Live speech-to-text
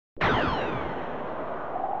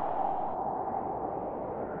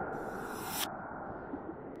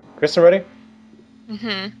Crystal ready?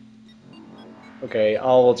 Mm-hmm. Okay,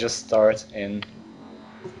 I'll just start in...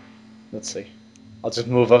 Let's see. I'll just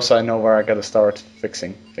move up so I know where I gotta start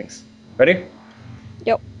fixing things. Ready?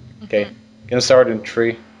 Yep. Okay, gonna start in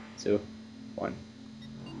 3, 2, 1.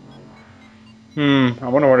 I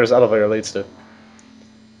wonder where this elevator leads to.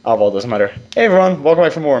 Oh well, doesn't matter. Hey everyone, welcome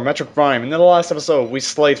back for more Metroid Prime. In the last episode, we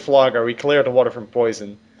slayed Flogger, we cleared the water from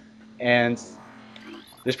poison. And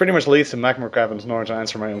this pretty much leads to Magmoor Caverns in order to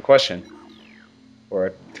answer my own question.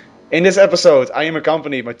 Word. In this episode, I am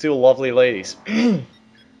accompanied by 2 lovely ladies.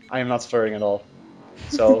 I am not flirting at all.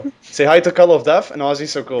 So, say hi to Cuddle of Death and Ozzy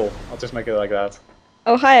So Cool. I'll just make it like that.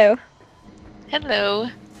 Ohio. Hello.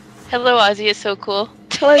 Hello, Ozzy is so cool.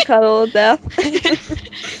 Hello, Cuddle of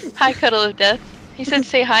Death. Hi, Cuddle of Death. He said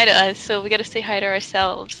say hi to us, so we gotta say hi to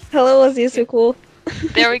ourselves. Hello, Ozzy is so cool.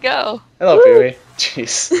 There we go. Hello, Pee-wee.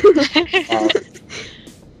 Jeez.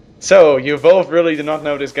 So, you both really do not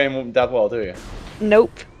know this game that well, do you?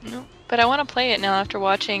 Nope. No, but I want to play it now after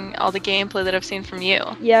watching all the gameplay that I've seen from you.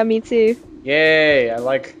 Yeah, me too. Yay, I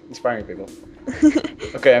like inspiring people.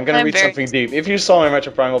 Okay, I'm gonna read something deep. If you saw my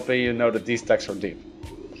Metroid Prime LP, you know that these texts are deep.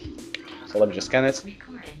 So let me just scan it.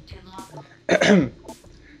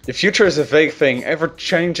 The future is a vague thing, ever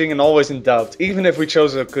changing and always in doubt. Even if we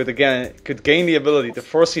chose it could gain the ability to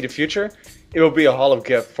foresee the future, it will be a hollow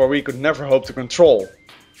gift, for we could never hope to control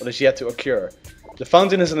what is yet to occur. The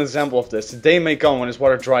fountain is an example of this. The day may come when its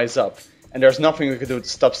water dries up, and there's nothing we can do to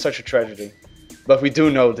stop such a tragedy. But we do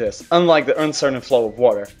know this. Unlike the uncertain flow of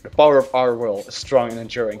water, the power of our will is strong and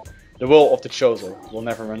enduring. The will of the chosen will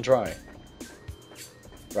never run dry.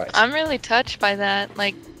 Right. I'm really touched by that.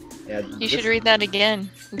 Like, yeah, you should read that again.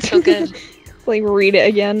 It's so good. Like, read it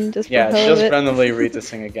again, just for yeah, the hell just of it. randomly read this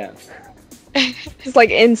thing again. Just like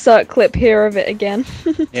insert clip here of it again.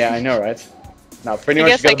 Yeah, I know, right? Now, pretty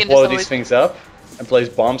much you gotta blow these things up and place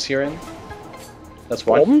bombs here in. That's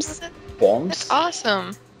one. Bombs? Bombs. That's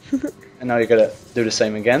awesome. And now you gotta do the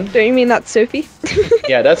same again. Don't you mean that's Sophie?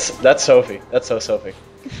 Yeah, that's Sophie. That's so Sophie.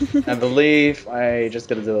 I believe I just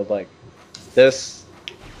gotta do it like this.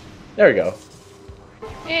 There we go.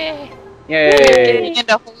 Yay. Yay! Getting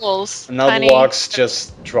into holes. And now the blocks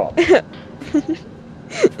just drop.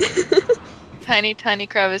 Tiny, tiny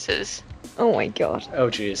crevices. Oh my god. Oh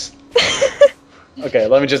jeez. Okay,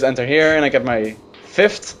 let me just enter here and I get my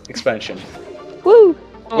 5th expansion. Woo!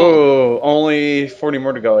 Oh, only 40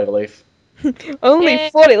 more to go, I believe. Only Yay.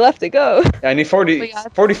 40 left to go. Yeah, I need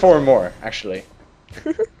 44 more, actually.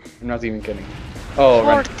 I'm not even kidding. Oh,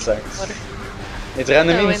 random insects. It's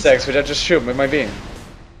random insects, which I just shoot with my beam.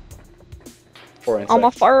 4 insects. I'm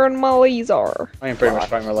a fire and my laser. I am pretty much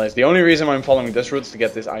firing my laser. The only reason why I'm following this route is to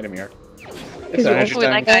get this item here. It's an energy We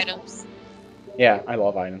like tank. items. Yeah, I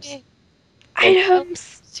love items. Yay.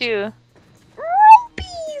 Items! Too.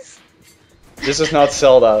 Rupees! This is not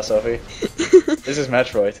Zelda, Sophie. This is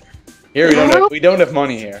Metroid. Here we don't have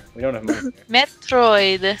money here. We don't have money here.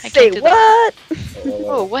 Metroid. I Say can't do what? that.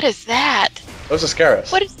 Oh, what is that? Those are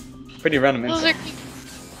scarabs. What is? Pretty random Those insects. are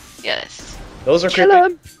creepy. Yes. Those are Kill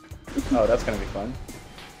creepy. him. Oh, that's gonna be fun.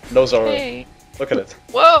 Those are. Hey. Look at it.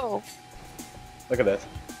 Whoa! Look at it.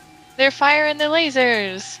 They're firing the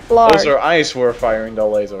lasers. Those are ice were firing the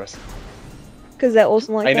lasers. Because they're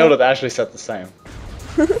awesome like I know that Ashley said the same.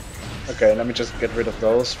 Okay, let me just get rid of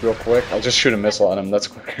those real quick. I'll just shoot a missile at them. That's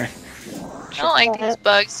quicker. I don't like these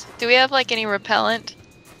bugs. Do we have like any repellent?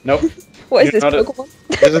 Nope. What is this, Not Pokemon?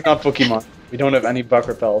 This is not Pokemon. We don't have any bug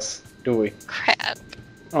repels, do we? Crap.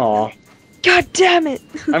 Aw. God damn it!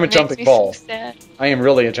 I'm a Makes jumping me ball. So sad. I am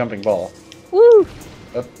really a jumping ball. Woo!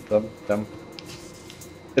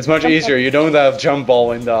 It's much easier. You don't have jump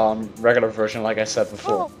ball in the regular version, like I said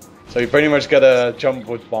before. Oh. So you pretty much gotta jump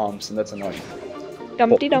with bombs, and that's annoying.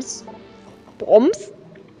 Dumpty dump. Bombs?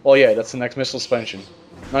 Well, yeah, that's the next missile expansion.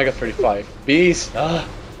 Now I got 35. Bees!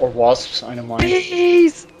 Or wasps, I don't mind.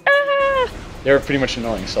 Bees! Ah! They're pretty much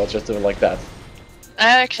annoying, so I'll just do it like that.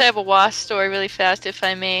 I actually have a wasp story really fast, if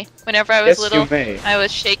I may. Whenever I was Yes, little, you may. I was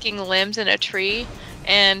shaking limbs in a tree,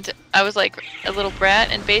 and I was like a little brat,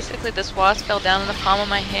 and basically this wasp fell down in the palm of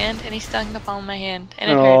my hand, and he stung the palm of my hand, and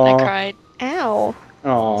it hurt, and I cried. Ow.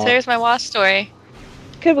 Aww. So there's my wasp story.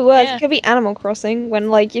 Could be worse. Yeah. It could be Animal Crossing, when,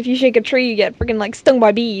 like, if you shake a tree, you get freaking, like, stung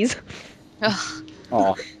by bees. Ugh.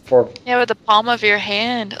 Aw. For... Yeah, with the palm of your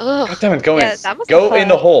hand. Ugh. God damn it, go Yeah, in. that must Go have in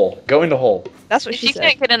the hurt. hole. Go in the hole. That's what If she you said.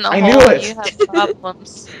 can't get in the I hole, knew it. you have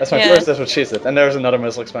problems. That's my Yeah. first, that's what she said. And there's another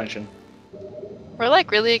missile expansion. We're like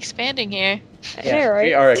really expanding here. I know, right?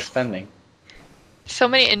 We are expanding. So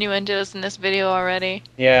many innuendos in this video already.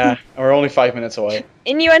 Yeah, and we're only 5 minutes away.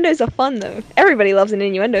 Innuendos are fun, though. Everybody loves an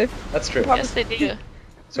innuendo. That's true. Yes, they do.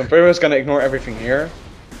 So I'm pretty much gonna ignore everything here.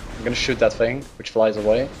 I'm gonna shoot that thing, which flies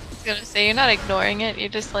away. I was gonna say, you're not ignoring it, you're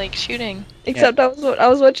just like shooting. Except I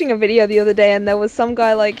was watching a video the other day and there was some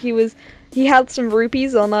guy like he had some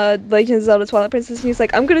rupees on Legend of Zelda Twilight Princess and he's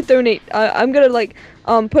like, I'm gonna donate, I'm gonna like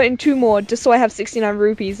put in 2 more just so I have 69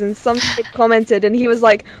 rupees, and some kid commented and he was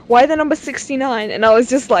like, why the number 69? And I was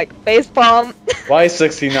just like, facepalm. Why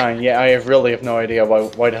 69? Yeah, I really have no idea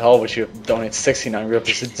why the hell would you donate 69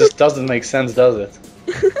 rupees? It just doesn't make sense, does it?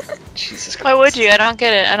 Jesus Christ. Why would you? I don't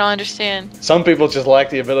get it. I don't understand. Some people just lack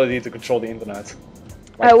the ability to control the internet.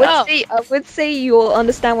 Like I would say you'll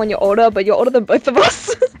understand when you're older, but you're older than both of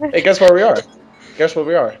us. Hey, guess where we are? Guess where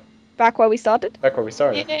we are? Back where we started. Back where we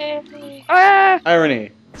started. Yay! Ah!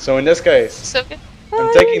 Irony. So in this case, So good.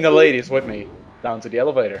 I'm taking the ladies with me down to the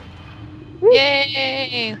elevator.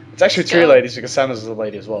 Yay! It's actually Let's 3 go. ladies because Samus is a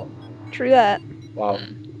lady as well. True that. Wow.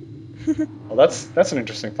 Well, that's an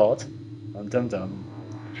interesting thought. Dum dum.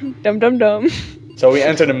 Dum dum dum. So we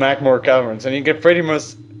enter the Magmoor Caverns, and you can pretty much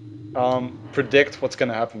predict what's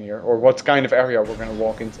gonna happen here, or what kind of area we're gonna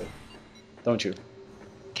walk into, don't you?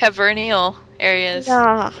 Cavernial areas.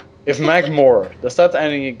 Yeah. If Magmoor, does that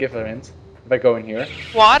any give a hint? If I go in here?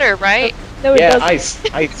 Water, right? No, it Yeah,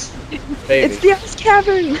 doesn't. ice, baby. It's the ice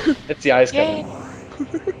cavern. It's the ice Yay.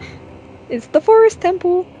 cavern. It's the forest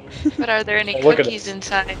temple. But are there any Oh, look at cookies this.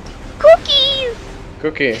 inside? Cookies.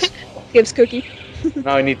 Cookies. Gives cookie.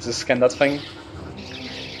 Now I need to scan that thing.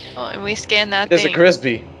 Oh, and we scan that There's a thing.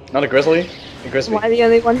 Grisby, not a Grizzly. A Grisby. Am I the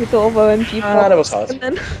only one who thought of OMG? Ah, that was hot. And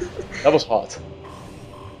then That was hot.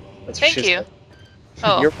 That's what Thank she you. said.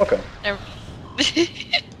 Oh. You're welcome. Never-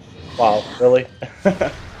 Wow, really?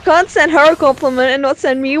 can't send her a compliment and not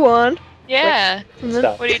send me one. yeah.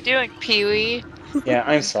 Stop. What are you doing, Pee-wee? Yeah,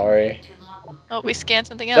 I'm sorry. Oh, we scanned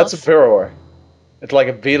something That's else. a burrower. It's like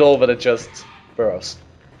a beetle, but it just burrows.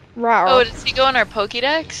 Rawr. Oh, does he go in our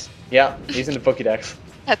Pokédex? Yeah, he's in the Pokédex.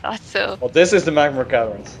 I thought so. Well, this is the Magmoor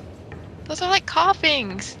Caverns. Those are like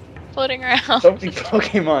coughings floating around. So many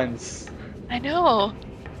Pokemons. I know.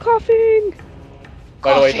 Coughing.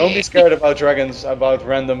 By the way, don't be Coffee. scared about dragons, about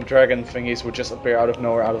random dragon thingies which just appear out of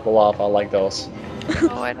nowhere, out of the lava, like those.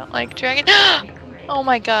 Oh, I don't like dragon. Oh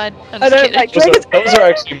my god. I'm I just don't kidding. like Those dragons. those are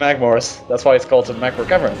actually Magmoors. That's why it's called the Magmoor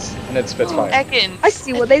Caverns, and it spits fire. Ekans. I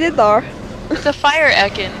see what they did there. It's a fire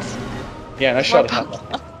Ekans. Yeah, and I shot it. More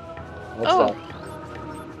What's Oh.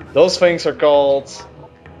 that? Those things are called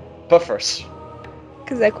buffers.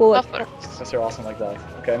 Because they're cool. Buffalo. Because they're awesome like that.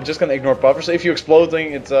 Okay, I'm just gonna ignore buffers. If you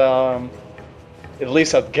exploding, it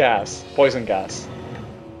leaves out gas, poison gas.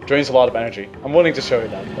 Drains a lot of energy. I'm willing to show you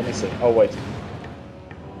that. Let me see. Oh wait.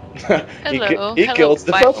 Hello. he Hello, killed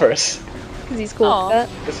the Bible. buffers. Because he's cool Aw. like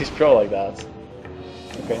that. Because he's pro like that.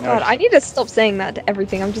 Okay, now God, I need to stop saying that to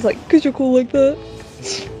everything. I'm just like, because you're cool like that.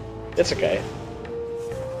 it's okay.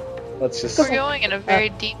 Let's just. We're going in a very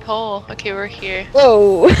deep hole. Okay, we're here.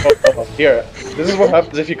 Whoa. Oh, here. This is what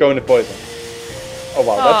happens if you go into poison. Oh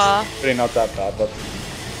wow, Aw. that's really not that bad, but.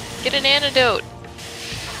 Get an antidote.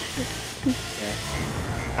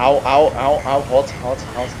 Ow, ow, ow, ow,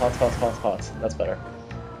 hot. That's better.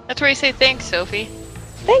 That's where you say thanks, Sophie.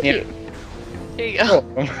 Thank Yeah. you. There you go.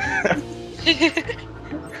 Oh.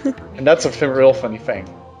 And that's a real funny thing.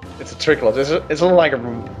 It's a tricklet. It's a little like a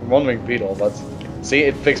one-winged beetle, but see,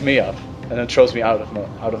 it picks me up and then throws me out of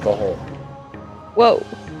the hole. Whoa.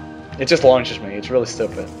 It just launches me. It's really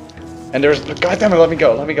stupid. And there's, God damn it! Let me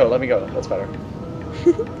go. That's better.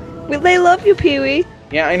 Will they love you, Pee-wee?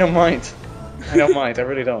 Yeah, I don't mind. I don't mind. I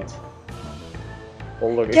really don't.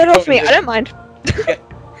 Well, look. if Get you go off me. in I don't mind.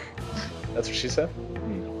 That's what she said.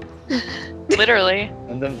 Literally.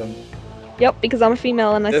 And then Yep, because I'm a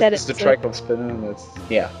female and I said it. this is the so- track of spinning. And it's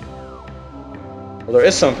yeah. Well, there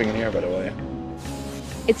is something in here, by the way.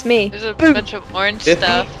 It's me. There's a Boom. bunch of orange Did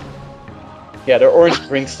stuff. Yeah, they're orange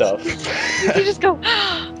green stuff. You just go.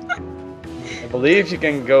 I believe you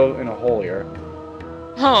can go in a hole here.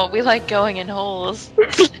 Oh, we like going in holes.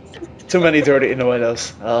 Too many dirty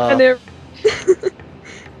innuendos. And they're...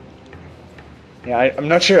 Yeah, I'm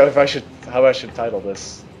not sure if how I should title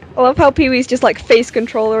this. I love how Pee-wee's just like face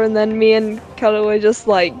controller and then me and Kelly were just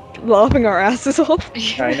like laughing our asses off.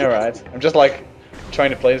 Yeah, I know, right? I'm just like trying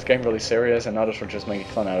to play this game really serious, and others were just making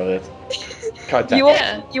fun out of it. God damn.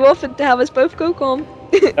 Yeah. You offered to have us both go calm.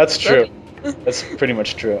 That's true. That's pretty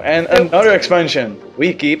much true. And another expansion.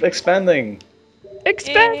 We keep expanding.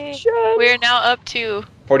 Expansion! We're now up to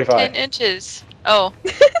 45. 10 inches. Oh.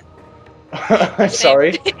 I'm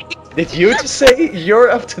sorry. Did you just say you're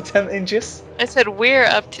up to 10 inches? I said we're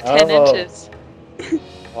up to 10 Oh. inches.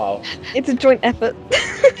 Wow. It's a joint effort.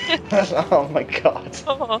 Oh my god.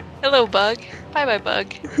 Oh, hello, bug. Bye bye,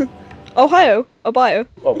 bug. Ohio. Ohio.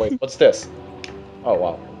 Oh wait, what's this? Oh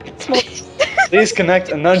wow. Small. Please connect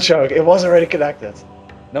a nunchuck. It was already connected.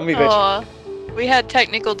 Don't be bitchy. Aw, we had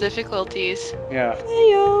technical difficulties. Yeah.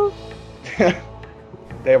 Heyo.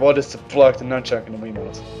 They want us to plug the nunchuck in the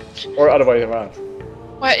Wiimote. Or other way around.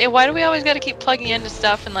 Why do we always gotta keep plugging into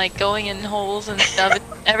stuff and like going in holes and stuff?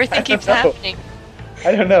 Everything keeps happening.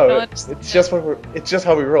 I don't know. No, It's just it's just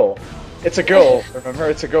how we roll. It's a girl. Remember,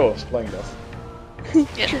 it's a girl who's playing this.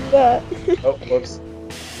 Yeah. True that. Oh, whoops.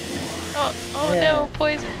 Oh Yeah. no,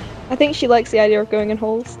 poison. I think she likes the idea of going in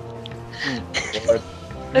holes. Lord.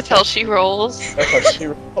 That's how she rolls. That's how she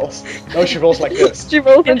rolls. No, she rolls like this. She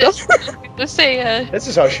rolls into. Let's say, This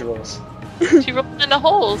is how she rolls. she rolls into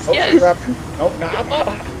holes. Oh, Yes. crap. Nope, no.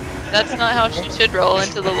 That's not how she should roll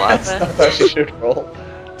into the That's lava. not how she should roll.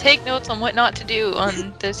 Take notes on what not to do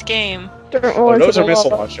on this game. Don't roll Oh, into those the are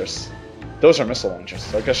missile lava. launchers. Those are missile launchers.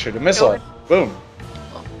 So I guess shoot a missile. Boom.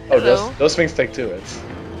 Oh, Hello. those things take 2 hits.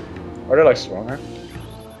 Are they like stronger?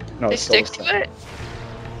 No, They it's still stick the to same. it.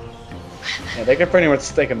 Yeah, they can pretty much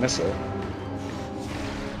take a missile.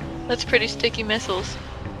 That's pretty sticky missiles.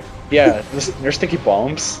 Yeah, they're sticky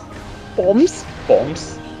bombs. Bombs.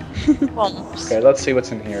 Bombs. Bombs. Okay, let's see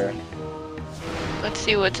what's in here. Let's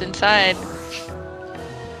see what's inside.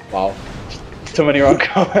 Wow. Too many wrong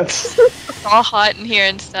comments. It's all hot in here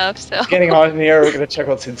and stuff, so. Getting hot in here, we're gonna check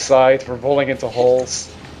what's inside. We're rolling into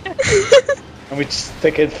holes. And we just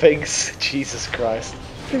stick in things. Jesus Christ.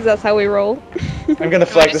 Because that's how we roll. I'm gonna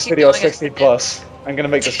flag just this keep video as going as 16 plus. I'm gonna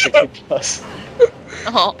make this 16 plus.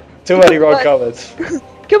 Oh, Too many wrong comments.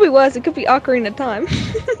 Could be worse. It could be Ocarina of Time.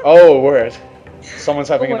 Oh, word. Someone's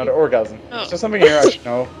having Oh my- another orgasm. Oh. Is there something here I should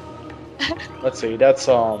know? Let's see, that's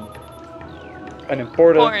an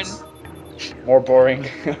important porn. more boring.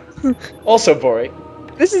 Also boring.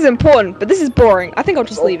 This is important, but this is boring. I think I'll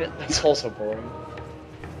just leave it. It's also boring.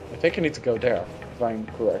 I think I need to go there, if I'm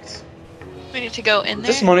correct. We need to go in Is there.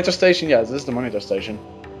 this the monitor station? Yes, this is the monitor station.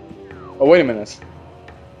 Oh, wait a minute.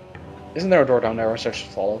 Isn't there a door down there which I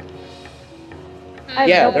should follow? I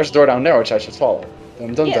Yeah, don't know. there's a door down there which I should follow.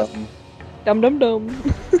 Dum dum Yes. dum. Dum dum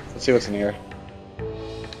dum. Let's see what's in here.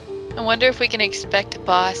 I wonder if we can expect a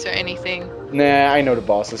boss or anything. Nah, I know the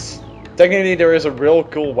bosses. Technically, there is a real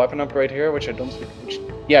cool weapon upgrade here, which I don't think...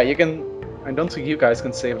 Yeah, you can... I don't think you guys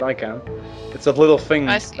can see it, but I can. It's that little thing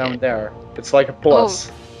I see down it. there. It's like a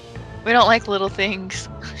plus. We don't like little things.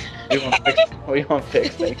 We want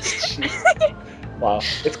big things. Jeez. Wow.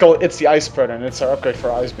 It's the ice spreader, and it's our upgrade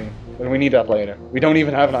for ice beam. But we need that later. We don't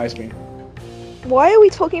even have an ice beam. Why are we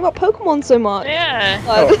talking about Pokemon so much? Yeah.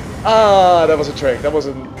 Oh. That was a trick. That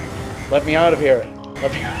wasn't... Let me out of here.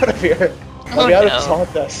 Let me out of here. Let Oh, me out of no. this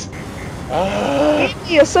hotness. Ah,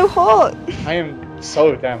 You're so hot. I am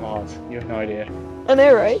so damn hot. You have no idea. I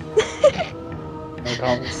know, right? No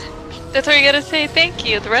comments. That's where you gotta say thank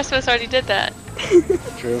you. The rest of us already did that.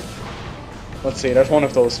 True. Let's see, there's one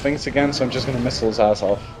of those things again, so I'm just gonna missile his ass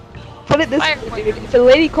off. Put it this Fire way, dude. If a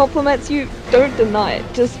lady compliments you, don't deny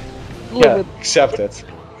it. Just live Yeah, with it. accept it.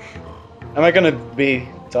 Am I gonna be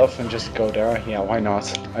tough and just go there? Yeah, why not?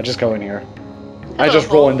 I just go in here. I Hello, just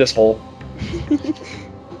roll hole. in this hole.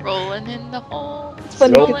 Rolling in the hole.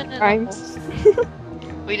 fun Nope. Rolling in the rhymes. hole.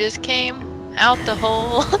 We just came out the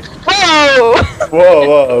hole. Whoa! Whoa,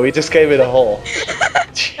 whoa, we just gave it a hole.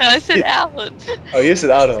 I said out. Oh, you said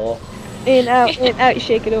out of the hole. in, out,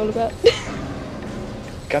 shake it all about.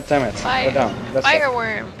 God damn it. Fire. Go down. That's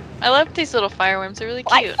Fireworm. I love these little fireworms. They're really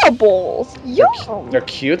cute. Fireballs! Yum! They're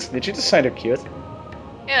cute. Did you just say they're cute?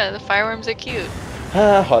 Yeah, the fireworms are cute.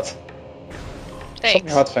 Ah, hot. So many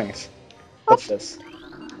Thanks. hot things. What's this?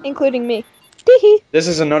 Including me. Teehee! This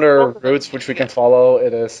is another route which we can follow.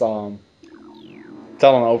 It is, Tell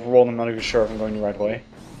an overworld. I'm not even sure if I'm going the right way.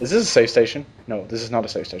 Is this a safe station? No, this is not a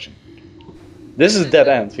safe station. This is a dead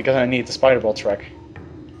end because I need the spider ball track.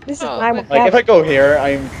 This is Oh, my but- Like, if I go here,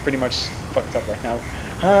 I'm pretty much fucked up right now.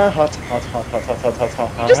 Ah, hot, hot, hot, hot, hot, hot, hot,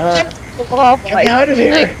 hot, Just hot. jump the lava, Get me out of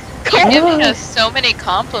here! You're giving Ah. us so many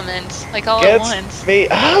compliments, like all Get at once. me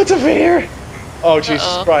out of here! Oh, Jesus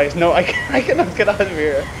Uh-oh. Christ. No, I cannot get out of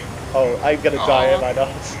here. Oh, I'm gonna die, am I not?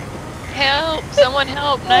 Help! Someone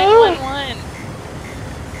help! 911.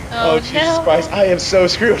 Oh, Oh, Jesus no. Christ. I am so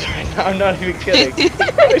screwed right now. I'm not even kidding.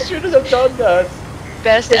 I shouldn't have done that.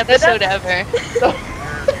 Best episode ever.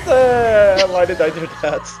 Why did I do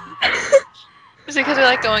that? It's because we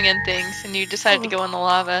like going in things, and you decided to go in the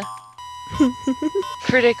lava.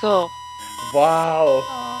 Critical. Wow.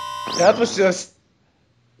 Aw. That was just...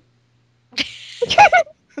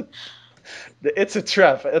 It's a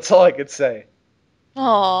trap. That's all I could say.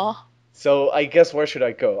 Aw. So I guess where should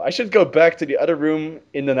I go? I should go back to the other room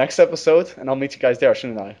in the next episode, and I'll meet you guys there,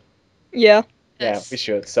 shouldn't I? Yeah. Yeah, Yes. we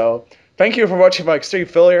should. So thank you for watching my extreme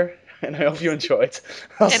failure, and I hope you enjoyed.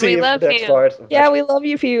 I'll And see we you for love the next you. part. Yeah, we love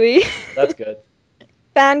you, Pee-wee. That's good.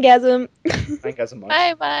 Fangasm. Thank you so much.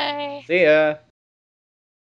 Bye bye. See ya.